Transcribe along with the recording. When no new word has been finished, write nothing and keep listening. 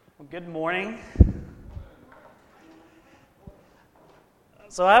Well, good morning.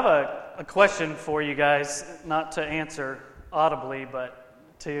 So I have a question for you guys, not to answer audibly,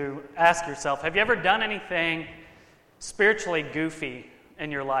 but to ask yourself, have you ever done anything spiritually goofy in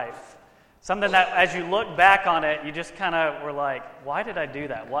your life? Something that as you look back on it, you just kind of were like, why did I do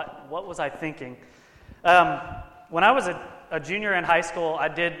that? What was I thinking? When I was a junior in high school, I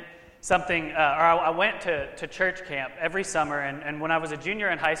did something, I went to church camp every summer, and when I was a junior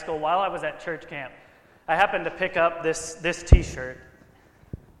in high school, while I was at church camp, I happened to pick up this t-shirt.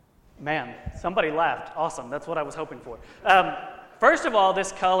 Man, somebody laughed. Awesome, that's what I was hoping for. First of all,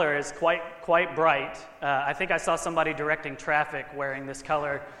 this color is quite bright. I think I saw somebody directing traffic wearing this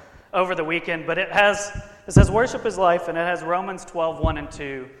color over the weekend, but it says worship is life, and it has Romans 12:1 and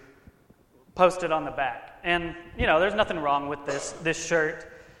 2 posted on the back. And, there's nothing wrong with this shirt.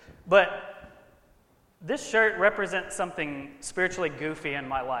 But this shirt represents something spiritually goofy in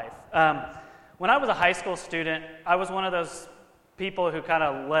my life. When I was a high school student, I was one of those people who kind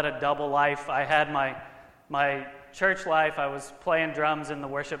of led a double life. I had my church life. I was playing drums in the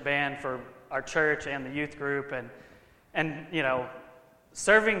worship band for our church and the youth group, and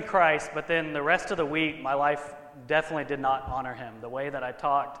serving Christ. But then the rest of the week, my life definitely did not honor Him. The way that I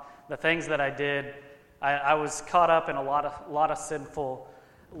talked, the things that I did, I was caught up in a lot of sinful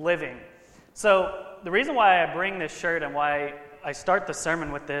living. So the reason why I bring this shirt and why I start the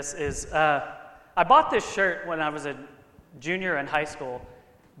sermon with this is I bought this shirt when I was a junior in high school,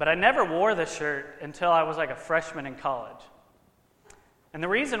 but I never wore this shirt until I was like a freshman in college. And the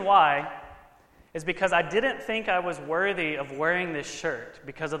reason why is because I didn't think I was worthy of wearing this shirt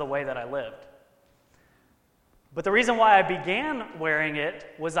because of the way that I lived. But the reason why I began wearing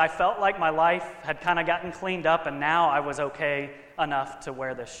it was I felt like my life had kind of gotten cleaned up, and now I was okay enough to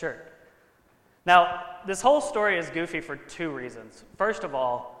wear this shirt. Now, this whole story is goofy for two reasons. First of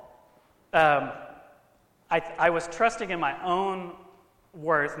all, I was trusting in my own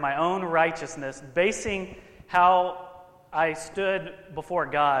worth, my own righteousness, basing how I stood before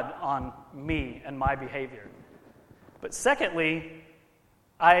God on me and my behavior. But secondly,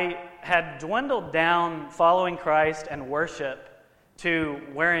 I had dwindled down following Christ and worship to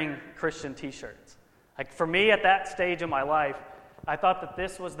wearing Christian t-shirts. Like for me at that stage of my life, I thought that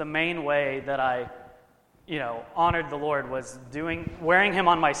this was the main way that I, honored the Lord, was wearing Him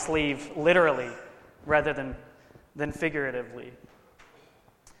on my sleeve literally rather than figuratively.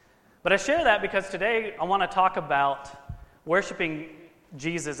 But I share that because today I want to talk about worshiping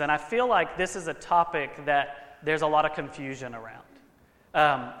Jesus, and I feel like this is a topic that there's a lot of confusion around.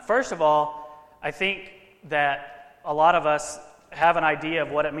 First of all, I think that a lot of us have an idea of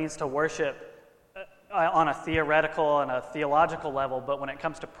what it means to worship on a theoretical and a theological level, but when it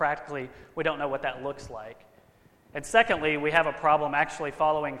comes to practically, we don't know what that looks like. And secondly, we have a problem actually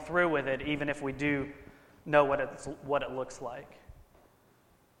following through with it, even if we do know what it looks like.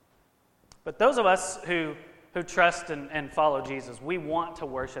 But those of us who trust and follow Jesus, we want to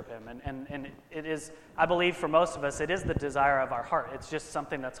worship Him, and it is, I believe for most of us, it is the desire of our heart. It's just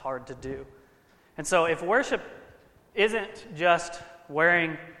something that's hard to do. And so if worship isn't just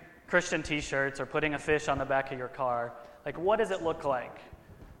wearing Christian t-shirts or putting a fish on the back of your car, like what does it look like?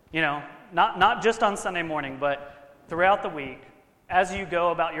 Not just on Sunday morning, but throughout the week, as you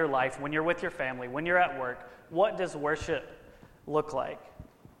go about your life, when you're with your family, when you're at work, what does worship look like?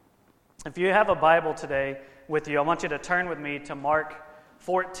 If you have a Bible today with you, I want you to turn with me to Mark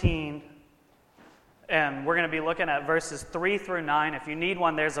 14, and we're going to be looking at verses 3 through 9. If you need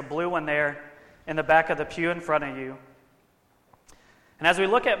one, there's a blue one there in the back of the pew in front of you. And as we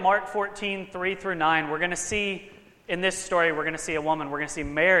look at Mark 14, 3 through 9, we're going to see, in this story, we're going to see a woman. We're going to see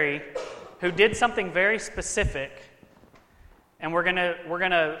Mary, who did something very specific. And we're going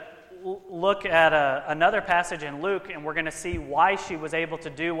to look at another passage in Luke, and we're going to see why she was able to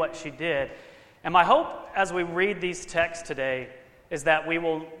do what she did. And my hope as we read these texts today is that we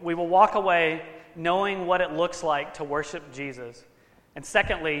will walk away knowing what it looks like to worship Jesus. And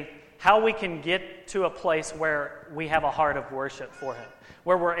secondly, how we can get to a place where we have a heart of worship for Him,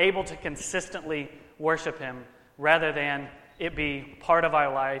 where we're able to consistently worship Him rather than it be part of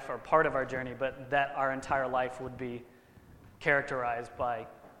our life or part of our journey, but that our entire life would be characterized by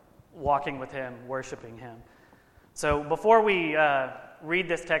walking with Him, worshiping Him. So before we read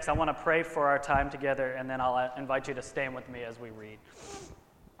this text, I want to pray for our time together, and then I'll invite you to stand with me as we read.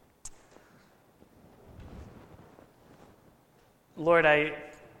 Lord, I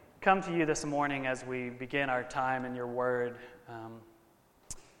come to you this morning as we begin our time in your word,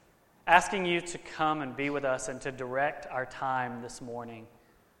 asking you to come and be with us and to direct our time this morning.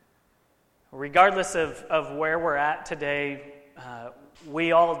 Regardless of where we're at today,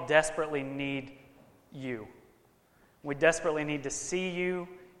 we all desperately need you. We desperately need to see you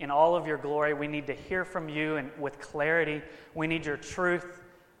in all of your glory. We need to hear from you and with clarity. We need your truth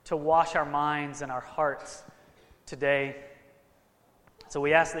to wash our minds and our hearts today. So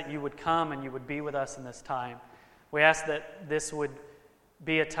we ask that you would come and you would be with us in this time. We ask that this would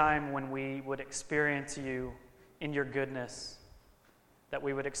be a time when we would experience you in your goodness, that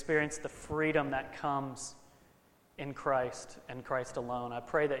we would experience the freedom that comes in Christ and Christ alone. I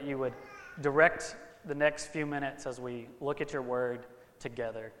pray that you would direct the next few minutes as we look at your word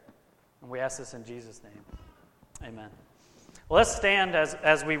together. And we ask this in Jesus' name. Amen. Well, let's stand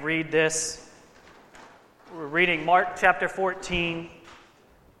as we read this. We're reading Mark chapter 14,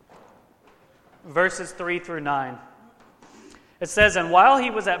 verses 3 through 9. It says, "And while he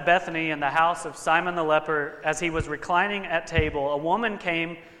was at Bethany in the house of Simon the leper, as he was reclining at table, a woman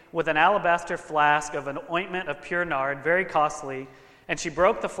came with an alabaster flask of an ointment of pure nard, very costly, and she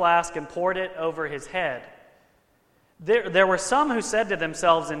broke the flask and poured it over his head. There were some who said to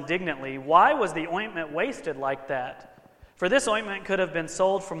themselves indignantly, 'Why was the ointment wasted like that? For this ointment could have been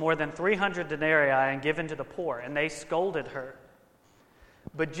sold for more than 300 denarii and given to the poor.' And they scolded her.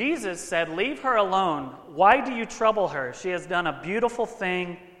 But Jesus said, 'Leave her alone. Why do you trouble her? She has done a beautiful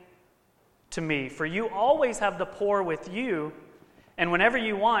thing to me. For you always have the poor with you, and whenever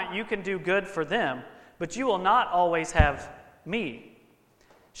you want, you can do good for them. But you will not always have me.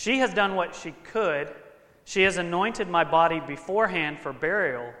 She has done what she could. She has anointed my body beforehand for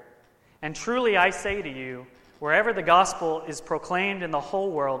burial. And truly I say to you, wherever the gospel is proclaimed in the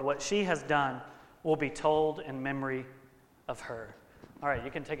whole world, what she has done will be told in memory of her.'" All right,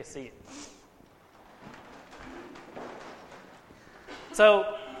 you can take a seat.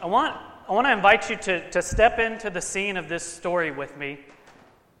 So I want to invite you to step into the scene of this story with me.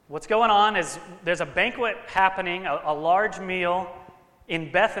 What's going on is there's a banquet happening, a large meal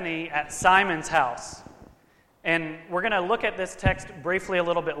in Bethany at Simon's house. And we're going to look at this text briefly a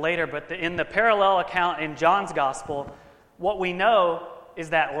little bit later, but in the parallel account in John's gospel, what we know is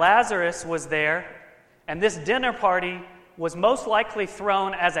that Lazarus was there, and this dinner party was most likely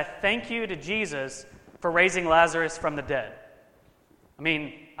thrown as a thank you to Jesus for raising Lazarus from the dead. I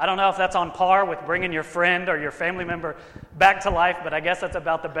mean, I don't know if that's on par with bringing your friend or your family member back to life, but I guess that's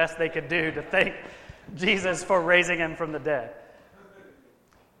about the best they could do to thank Jesus for raising him from the dead.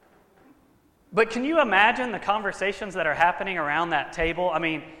 But can you imagine the conversations that are happening around that table? I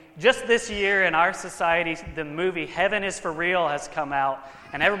mean, just this year in our society, the movie Heaven is for Real has come out,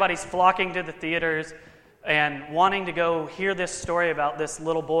 and everybody's flocking to the theaters and wanting to go hear this story about this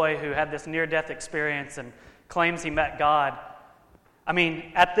little boy who had this near-death experience and claims he met God. I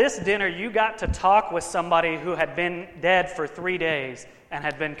mean, at this dinner, you got to talk with somebody who had been dead for 3 days and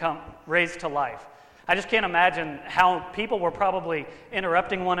had been raised to life. I just can't imagine how people were probably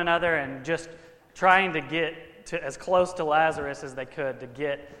interrupting one another and just trying to get to as close to Lazarus as they could to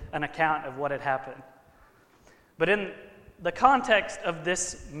get an account of what had happened. But in the context of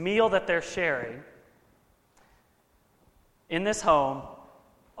this meal that they're sharing, in this home,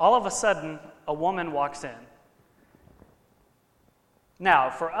 all of a sudden, a woman walks in. Now,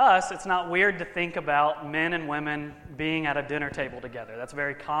 for us, it's not weird to think about men and women being at a dinner table together. That's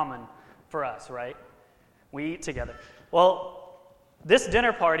very common for us, right? We eat together. Well, this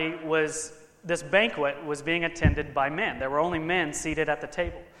banquet was being attended by men. There were only men seated at the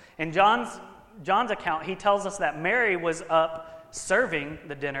table. In John's account, he tells us that Mary was up serving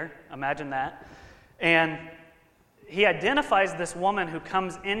the dinner. Imagine that. And he identifies this woman who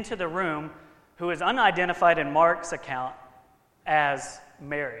comes into the room, who is unidentified in Mark's account, as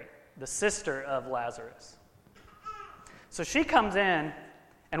Mary, the sister of Lazarus. So she comes in,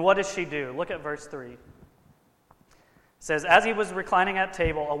 and what does she do? Look at verse 3. It says, "As he was reclining at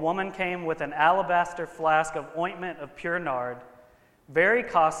table, a woman came with an alabaster flask of ointment of pure nard, very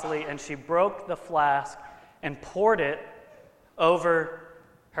costly, and she broke the flask and poured it over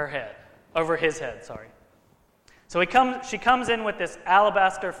his head. So she comes in with this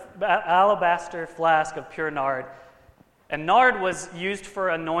alabaster flask of pure nard. And nard was used for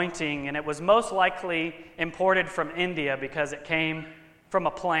anointing, and it was most likely imported from India because it came from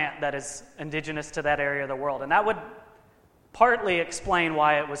a plant that is indigenous to that area of the world. And that would partly explain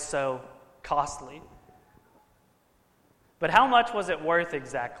why it was so costly. But how much was it worth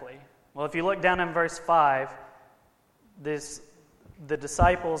exactly? Well, if you look down in verse 5, the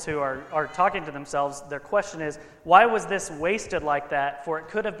disciples who are talking to themselves, their question is, why was this wasted like that? For it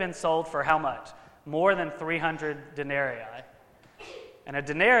could have been sold for how much? More than 300 denarii. And a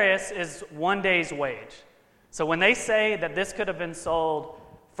denarius is 1 day's wage. So when they say that this could have been sold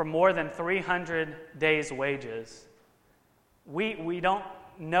for more than 300 days' wages, We don't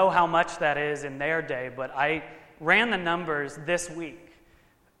know how much that is in their day, but I ran the numbers this week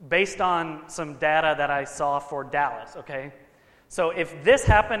based on some data that I saw for Dallas, okay? So if this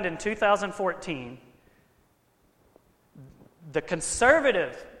happened in 2014, the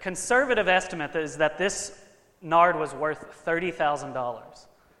conservative estimate is that this nard was worth $30,000.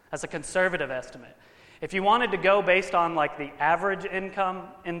 That's a conservative estimate. If you wanted to go based on like the average income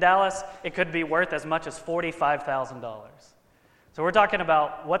in Dallas, it could be worth as much as $45,000. So we're talking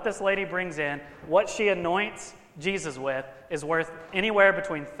about what this lady brings in, what she anoints Jesus with is worth anywhere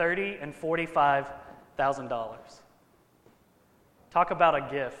between $30,000 and $45,000. Talk about a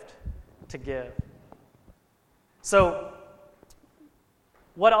gift to give. So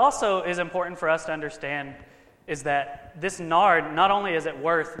what also is important for us to understand is that this nard, not only is it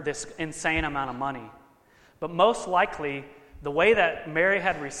worth this insane amount of money, but most likely the way that Mary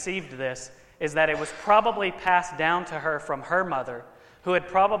had received this is that it was probably passed down to her from her mother, who had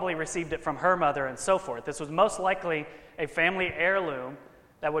probably received it from her mother and so forth. This was most likely a family heirloom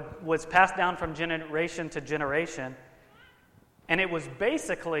that was passed down from generation to generation, and it was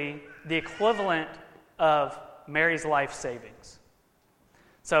basically the equivalent of Mary's life savings.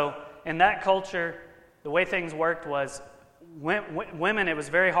 So in that culture, the way things worked was women, it was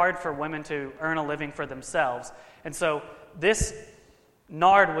very hard for women to earn a living for themselves. And so this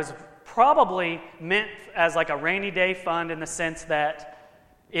nard was probably meant as like a rainy day fund in the sense that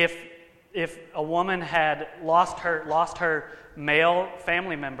if a woman had lost her male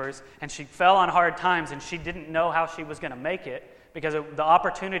family members and she fell on hard times and she didn't know how she was going to make it, because the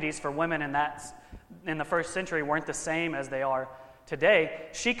opportunities for women in the first century weren't the same as they are today,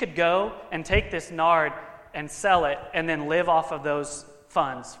 she could go and take this nard and sell it and then live off of those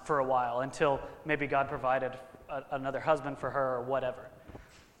funds for a while until maybe God provided another husband for her or whatever.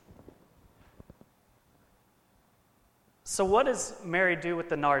 So what does Mary do with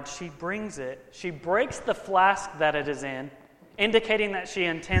the nard? She brings it, she breaks the flask that it is in, indicating that she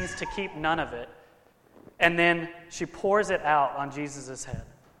intends to keep none of it, and then she pours it out on Jesus' head.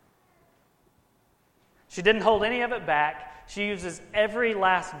 She didn't hold any of it back. She uses every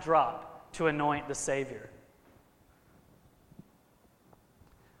last drop to anoint the Savior.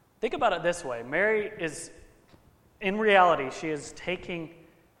 Think about it this way. Mary is, in reality, she is taking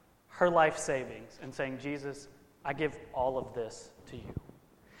her life savings and saying, Jesus, I give all of this to you.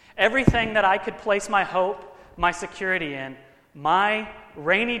 Everything that I could place my hope, my security in, my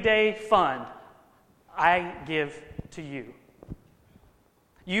rainy day fund, I give to you.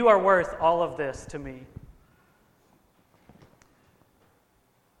 You are worth all of this to me.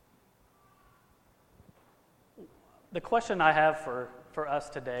 The question I have for us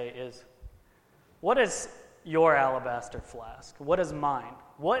today is, what is your alabaster flask? What is mine?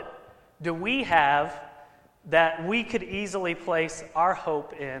 What do we have that we could easily place our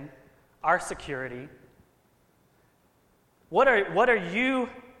hope in, our security? What are you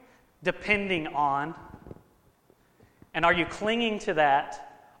depending on? And are you clinging to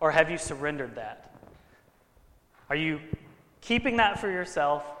that, or have you surrendered that? Are you keeping that for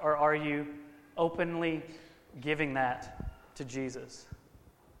yourself, or are you openly giving that to Jesus?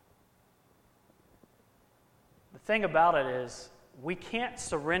 The thing about it is, we can't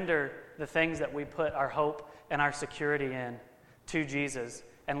surrender the things that we put our hope and our security in to Jesus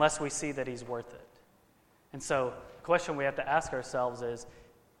unless we see that He's worth it. And so the question we have to ask ourselves is,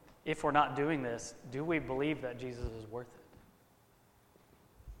 if we're not doing this, do we believe that Jesus is worth it?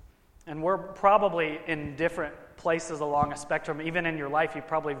 And we're probably in different places along a spectrum. Even in your life, you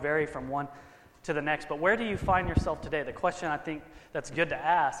probably vary from one to the next. But where do you find yourself today? The question I think that's good to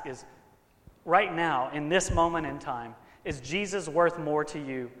ask is, right now, in this moment in time, is Jesus worth more to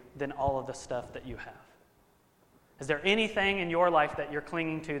you than all of the stuff that you have? Is there anything in your life that you're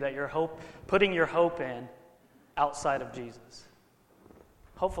clinging to, that you're putting your hope in outside of Jesus?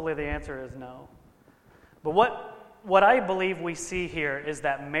 Hopefully the answer is no. But what I believe we see here is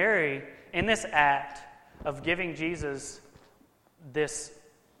that Mary, in this act of giving Jesus this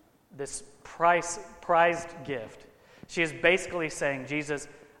prized gift, she is basically saying, Jesus,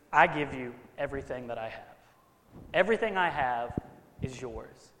 I give you everything that I have. Everything I have is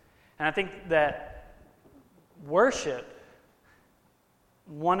yours. And I think that worship,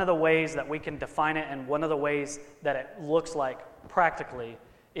 one of the ways that we can define it, and one of the ways that it looks like practically,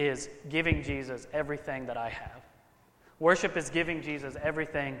 is giving Jesus everything that I have. Worship is giving Jesus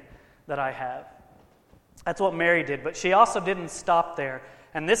everything that I have. That's what Mary did, but she also didn't stop there.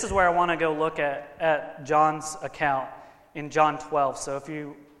 And this is where I want to go look at John's account in John 12. So if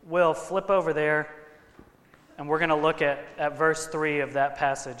you will, flip over there, and we're going to look at verse 3 of that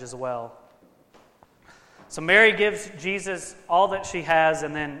passage as well. So Mary gives Jesus all that she has,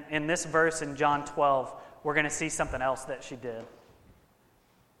 and then in this verse in John 12, we're going to see something else that she did.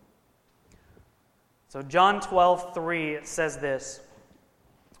 So John 12:3, it says this: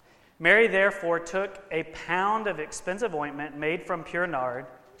 Mary therefore took a pound of expensive ointment made from pure nard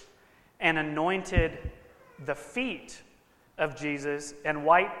and anointed the feet of Jesus and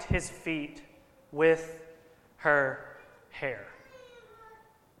wiped his feet with her hair.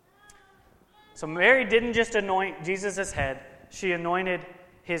 So Mary didn't just anoint Jesus' head, she anointed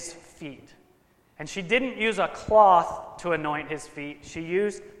his feet. And she didn't use a cloth to anoint his feet, she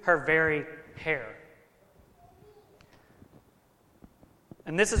used her very hair.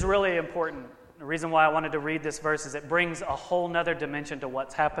 And this is really important. The reason why I wanted to read this verse is it brings a whole nother dimension to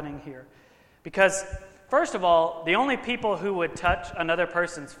what's happening here. Because, first of all, the only people who would touch another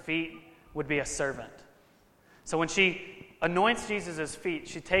person's feet would be a servant. So when she anoints Jesus' feet,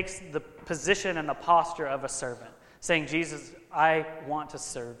 she takes the position and the posture of a servant, saying, Jesus, I want to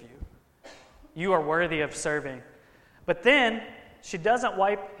serve you. You are worthy of serving. But then she doesn't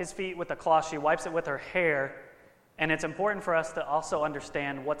wipe his feet with a cloth, she wipes it with her hair. And it's important for us to also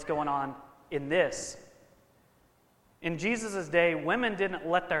understand what's going on in this. In Jesus' day, women didn't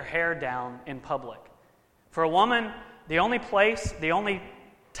let their hair down in public. For a woman, the only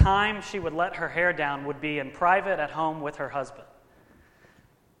time she would let her hair down would be in private at home with her husband.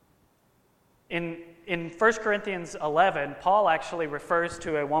 In 1 Corinthians 11, Paul actually refers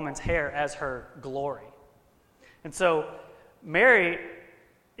to a woman's hair as her glory. And so Mary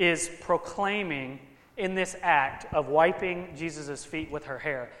is proclaiming in this act of wiping Jesus' feet with her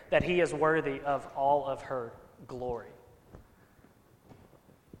hair that he is worthy of all of her glory.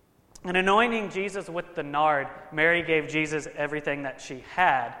 In anointing Jesus with the nard, Mary gave Jesus everything that she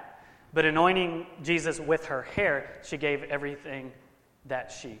had, but anointing Jesus with her hair, she gave everything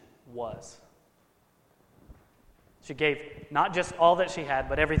that she was. She gave not just all that she had,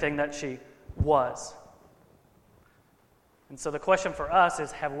 but everything that she was. And so the question for us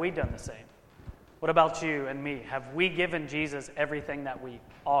is, have we done the same? What about you and me? Have we given Jesus everything that we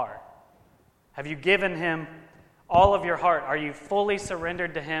are? Have you given him all of your heart? Are you fully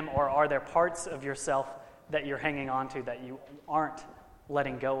surrendered to him, or are there parts of yourself that you're hanging on to that you aren't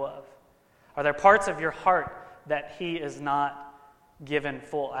letting go of? Are there parts of your heart that he is not given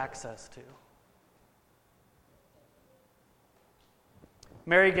full access to?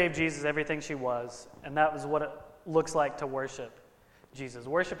 Mary gave Jesus everything she was, and that was what it looks like to worship Jesus.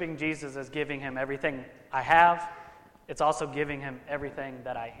 Worshiping Jesus is giving him everything I have. It's also giving him everything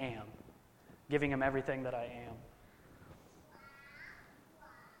that I am. Giving him everything that I am.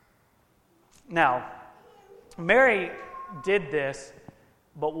 Now, Mary did this,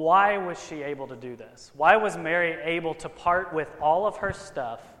 but why was she able to do this? Why was Mary able to part with all of her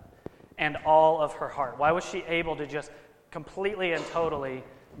stuff and all of her heart? Why was she able to just completely and totally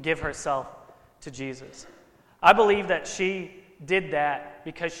give herself to Jesus? I believe that she did that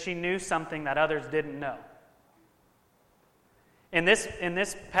because she knew something that others didn't know. In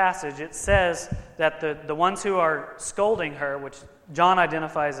this passage, it says that the ones who are scolding her, which John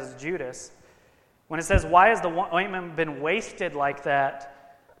identifies as Judas, when it says, why has the ointment been wasted like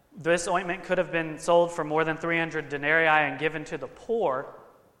that? This ointment could have been sold for more than 300 denarii and given to the poor.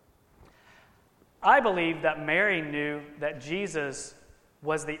 I believe that Mary knew that Jesus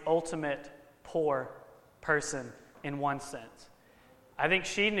was the ultimate poor person in one sense. I think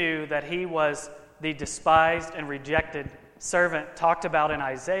she knew that he was the despised and rejected servant talked about in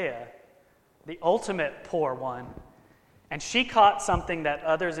Isaiah, the ultimate poor one. And she caught something that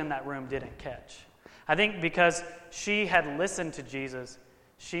others in that room didn't catch. I think because she had listened to Jesus,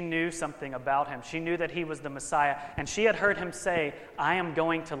 she knew something about him. She knew that he was the Messiah. And she had heard him say, I am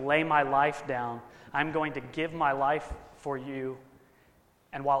going to lay my life down. I'm going to give my life for you.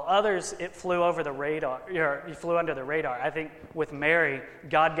 And while others, it flew under the radar. I think with Mary,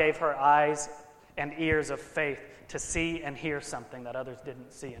 God gave her eyes and ears of faith to see and hear something that others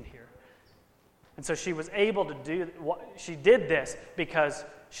didn't see and hear. And so she was able to she did this because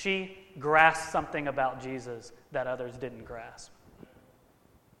she grasped something about Jesus that others didn't grasp.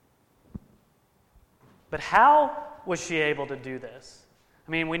 But how was she able to do this?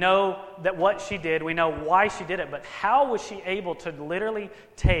 I mean, we know that what she did, we know why she did it, but how was she able to literally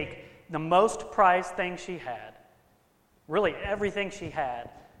take the most prized thing she had, really everything she had,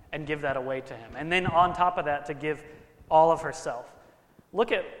 and give that away to him? And then on top of that, to give all of herself.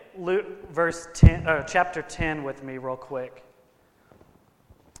 Look at Luke chapter 10 with me real quick.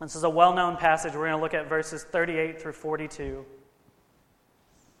 This is a well-known passage. We're going to look at verses 38 through 42.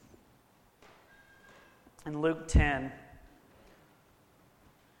 In Luke 10,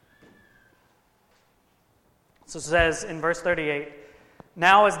 So it says in verse 38,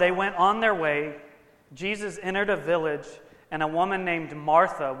 "Now as they went on their way, Jesus entered a village, and a woman named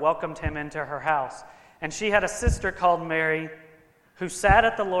Martha welcomed him into her house. And she had a sister called Mary, who sat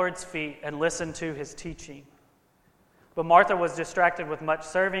at the Lord's feet and listened to his teaching. But Martha was distracted with much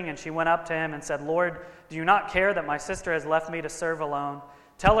serving, and she went up to him and said, 'Lord, do you not care that my sister has left me to serve alone?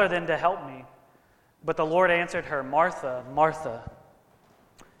 Tell her then to help me.' But the Lord answered her, 'Martha, Martha,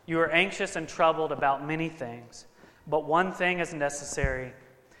 you are anxious and troubled about many things, but one thing is necessary.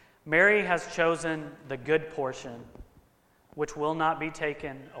 Mary has chosen the good portion, which will not be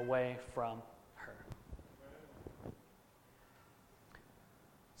taken away from her.'"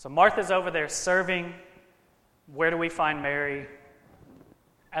 So Martha's over there serving. Where do we find Mary?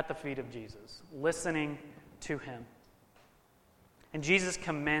 At the feet of Jesus, listening to him. And Jesus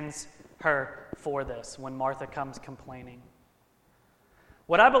commends her for this when Martha comes complaining.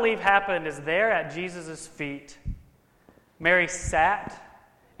 What I believe happened is there at Jesus' feet, Mary sat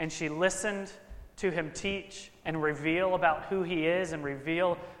and she listened to him teach and reveal about who he is and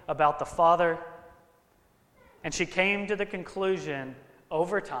reveal about the Father. And she came to the conclusion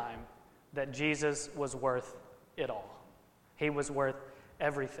over time that Jesus was worth it all. He was worth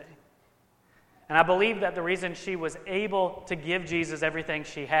everything. And I believe that the reason she was able to give Jesus everything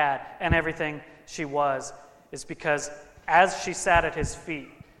she had and everything she was is because as she sat at his feet,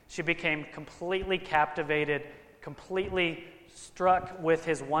 she became completely captivated, completely struck with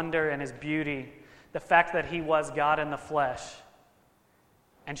his wonder and his beauty, the fact that he was God in the flesh.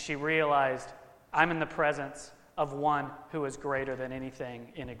 And she realized, I'm in the presence of one who is greater than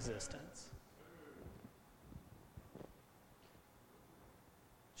anything in existence.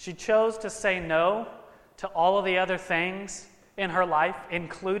 She chose to say no to all of the other things in her life,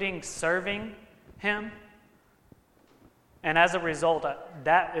 including serving him. And as a result,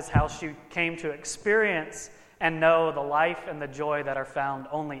 that is how she came to experience and know the life and the joy that are found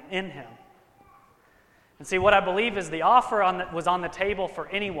only in him. And see, what I believe is the offer was on the table for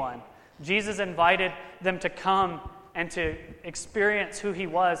anyone. Jesus invited them to come and to experience who he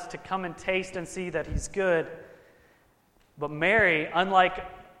was, to come and taste and see that he's good. But Mary, unlike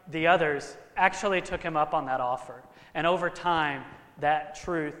the others, actually took him up on that offer. And over time, that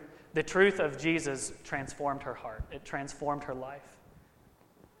truth, the truth of Jesus, transformed her heart. It transformed her life.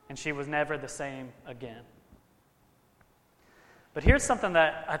 And she was never the same again. But here's something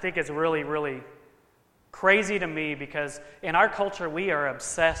that I think is really, really crazy to me, because in our culture, we are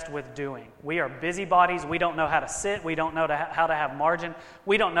obsessed with doing. We are busybodies. We don't know how to sit. We don't know how to have margin.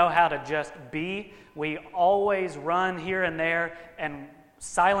 We don't know how to just be. We always run here and there, and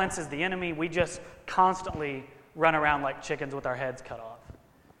silence is the enemy. We just constantly run around like chickens with our heads cut off.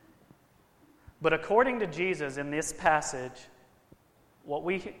 But according to Jesus in this passage, what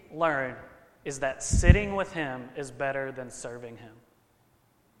we learn is that sitting with him is better than serving him.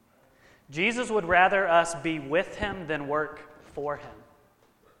 Jesus would rather us be with him than work for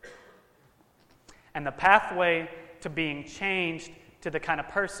him. And the pathway to being changed to the kind of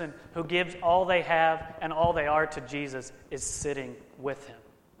person who gives all they have and all they are to Jesus is sitting with him.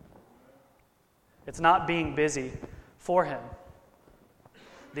 It's not being busy for him.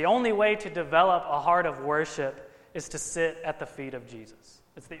 The only way to develop a heart of worship is to sit at the feet of Jesus.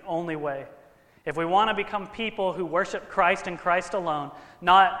 It's the only way. If we want to become people who worship Christ and Christ alone,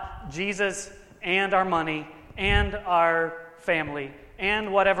 not Jesus and our money and our family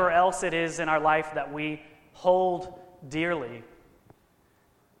and whatever else it is in our life that we hold dearly,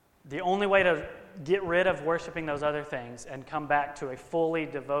 the only way to get rid of worshiping those other things and come back to a fully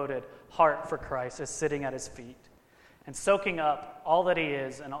devoted heart for Christ is sitting at his feet and soaking up all that he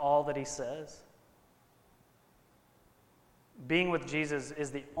is and all that he says. Being with Jesus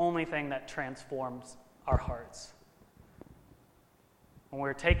is the only thing that transforms our hearts.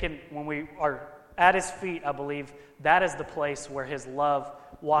 When we are at his feet, I believe that is the place where his love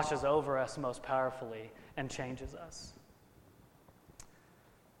washes over us most powerfully and changes us.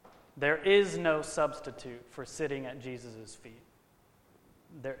 There is no substitute for sitting at Jesus' feet.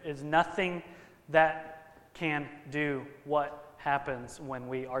 There is nothing that can do what happens when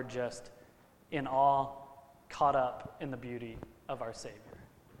we are just in awe, caught up in the beauty of our Savior.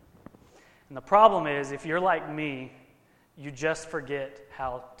 And the problem is, if you're like me, you just forget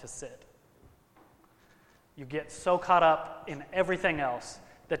how to sit. You get so caught up in everything else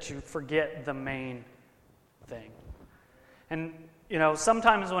that you forget the main thing. And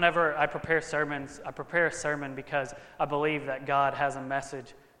sometimes whenever I prepare sermons, I prepare a sermon because I believe that God has a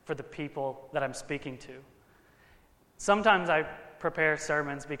message for the people that I'm speaking to. Sometimes I prepare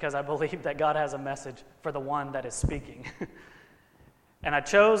sermons because I believe that God has a message for the one that is speaking. And I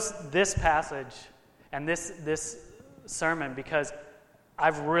chose this passage and this sermon because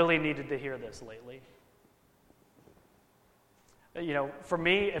I've really needed to hear this lately. For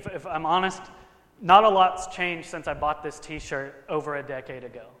me, if I'm honest, not a lot's changed since I bought this t-shirt over a decade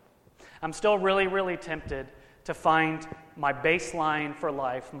ago. I'm still really, really tempted to find my baseline for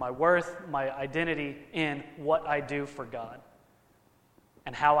life, my worth, my identity in what I do for God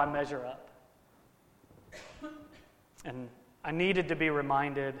and how I measure up. And I needed to be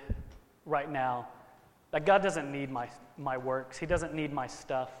reminded right now that God doesn't need my works. He doesn't need my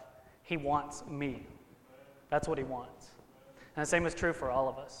stuff. He wants me. That's what he wants. And the same is true for all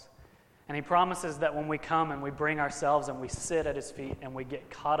of us. And he promises that when we come and we bring ourselves and we sit at his feet and we get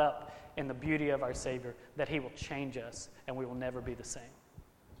caught up in the beauty of our Savior, that he will change us and we will never be the same.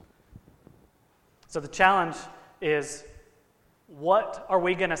 So the challenge is, what are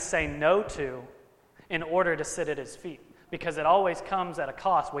we going to say no to in order to sit at his feet? Because it always comes at a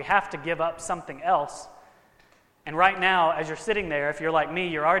cost. We have to give up something else. And right now, as you're sitting there, if you're like me,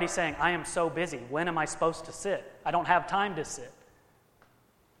 you're already saying, I am so busy. When am I supposed to sit? I don't have time to sit.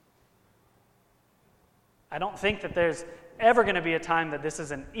 I don't think that there's ever going to be a time that this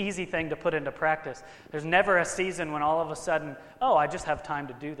is an easy thing to put into practice. There's never a season when all of a sudden, I just have time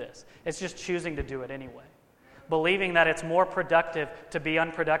to do this. It's just choosing to do it anyway. Believing that it's more productive to be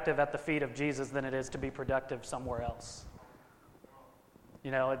unproductive at the feet of Jesus than it is to be productive somewhere else.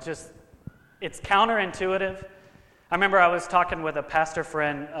 It's counterintuitive. I remember I was talking with a pastor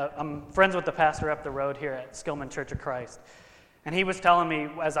friend. I'm friends with the pastor up the road here at Skillman Church of Christ. And he was telling me,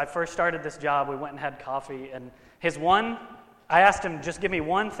 as I first started this job, we went and had coffee. And I asked him, just give me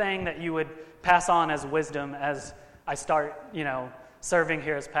one thing that you would pass on as wisdom as I start, serving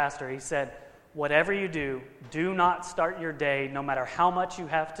here as pastor. He said, whatever you do, do not start your day, no matter how much you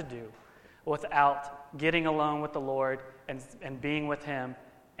have to do, without getting alone with the Lord and being with him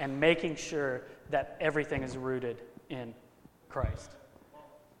and making sure that everything is rooted in Christ.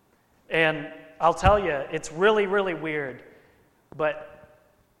 And I'll tell you, it's really, really weird, but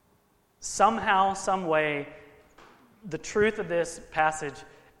somehow, some way, the truth of this passage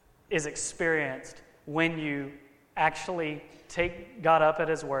is experienced when you actually take God up at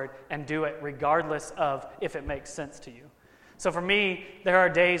his word and do it regardless of if it makes sense to you. So for me, there are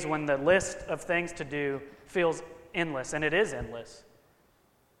days when the list of things to do feels endless, and it is endless.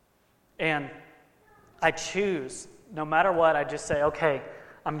 And I choose, no matter what, I just say, okay,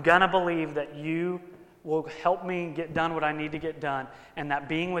 I'm going to believe that you will help me get done what I need to get done, and that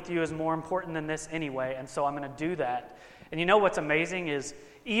being with you is more important than this anyway, and so I'm going to do that. And you know what's amazing is,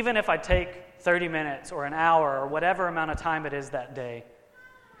 even if I take 30 minutes or an hour or whatever amount of time it is that day,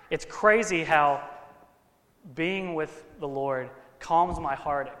 it's crazy how being with the Lord calms my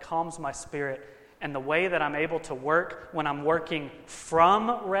heart, it calms my spirit, and the way that I'm able to work when I'm working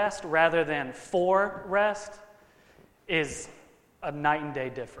from rest rather than for rest is a night and day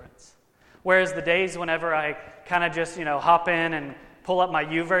difference. Whereas the days whenever I kind of just, hop in and pull up my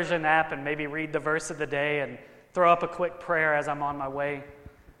YouVersion app and maybe read the verse of the day and throw up a quick prayer as I'm on my way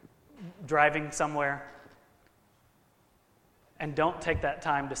driving somewhere, and don't take that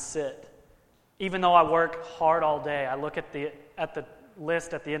time to sit. Even though I work hard all day, I look at the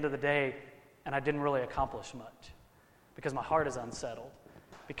list at the end of the day and I didn't really accomplish much because my heart is unsettled,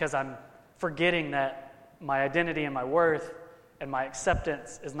 because I'm forgetting that my identity and my worth and my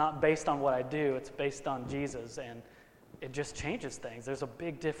acceptance is not based on what I do, it's based on Jesus, and it just changes things. There's a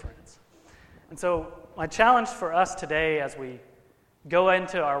big difference. And so my challenge for us today as we go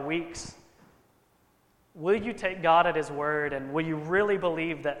into our weeks, will you take God at his word, and will you really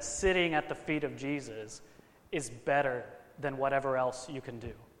believe that sitting at the feet of Jesus is better than whatever else you can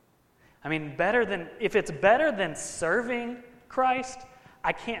do? I mean, if it's better than serving Christ,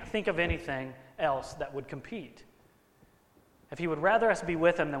 I can't think of anything else that would compete. If he would rather us be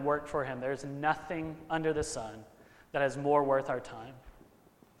with him than work for him, there's nothing under the sun that is more worth our time.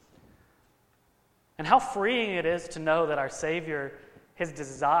 And how freeing it is to know that our Savior, his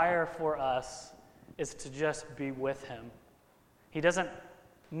desire for us is to just be with him. He doesn't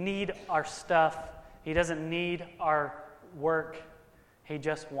need our stuff. He doesn't need our work. He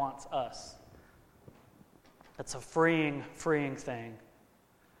just wants us. That's a freeing thing.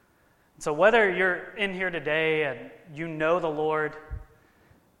 So whether you're in here today and you know the Lord,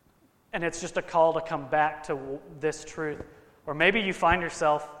 and it's just a call to come back to this truth, or maybe you find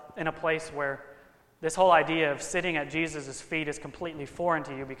yourself in a place where this whole idea of sitting at Jesus' feet is completely foreign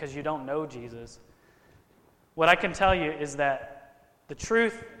to you because you don't know Jesus, what I can tell you is that the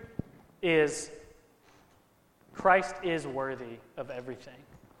truth is Christ is worthy of everything.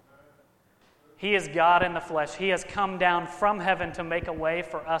 He is God in the flesh. He has come down from heaven to make a way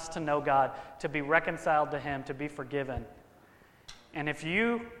for us to know God, to be reconciled to Him, to be forgiven. And if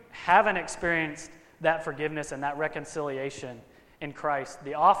you haven't experienced that forgiveness and that reconciliation in Christ,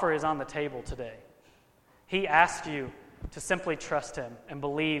 the offer is on the table today. He asked you to simply trust Him and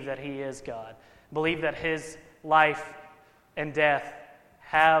believe that He is God. Believe that His life and death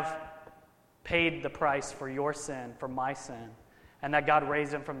have paid the price for your sin, for my sin, and that God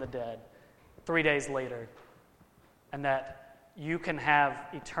raised Him from the dead 3 days later, and that you can have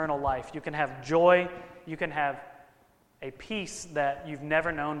eternal life. You can have joy. You can have a peace that you've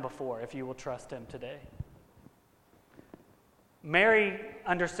never known before if you will trust Him today. Mary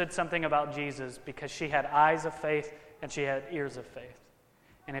understood something about Jesus because she had eyes of faith and she had ears of faith.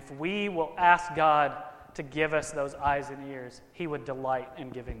 And if we will ask God to give us those eyes and ears, He would delight in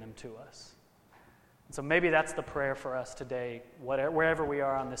giving them to us. And so maybe that's the prayer for us today, wherever we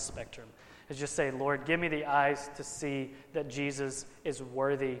are on this spectrum, is just say, Lord, give me the eyes to see that Jesus is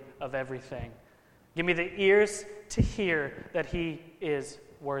worthy of everything. Give me the ears to hear that He is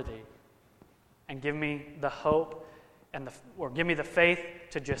worthy. And give me the hope or give me the faith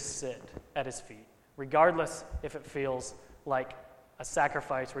to just sit at His feet, regardless if it feels like a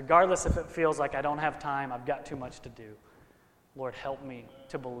sacrifice, regardless if it feels like I don't have time, I've got too much to do. Lord, help me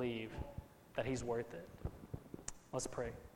to believe that He's worth it. Let's pray.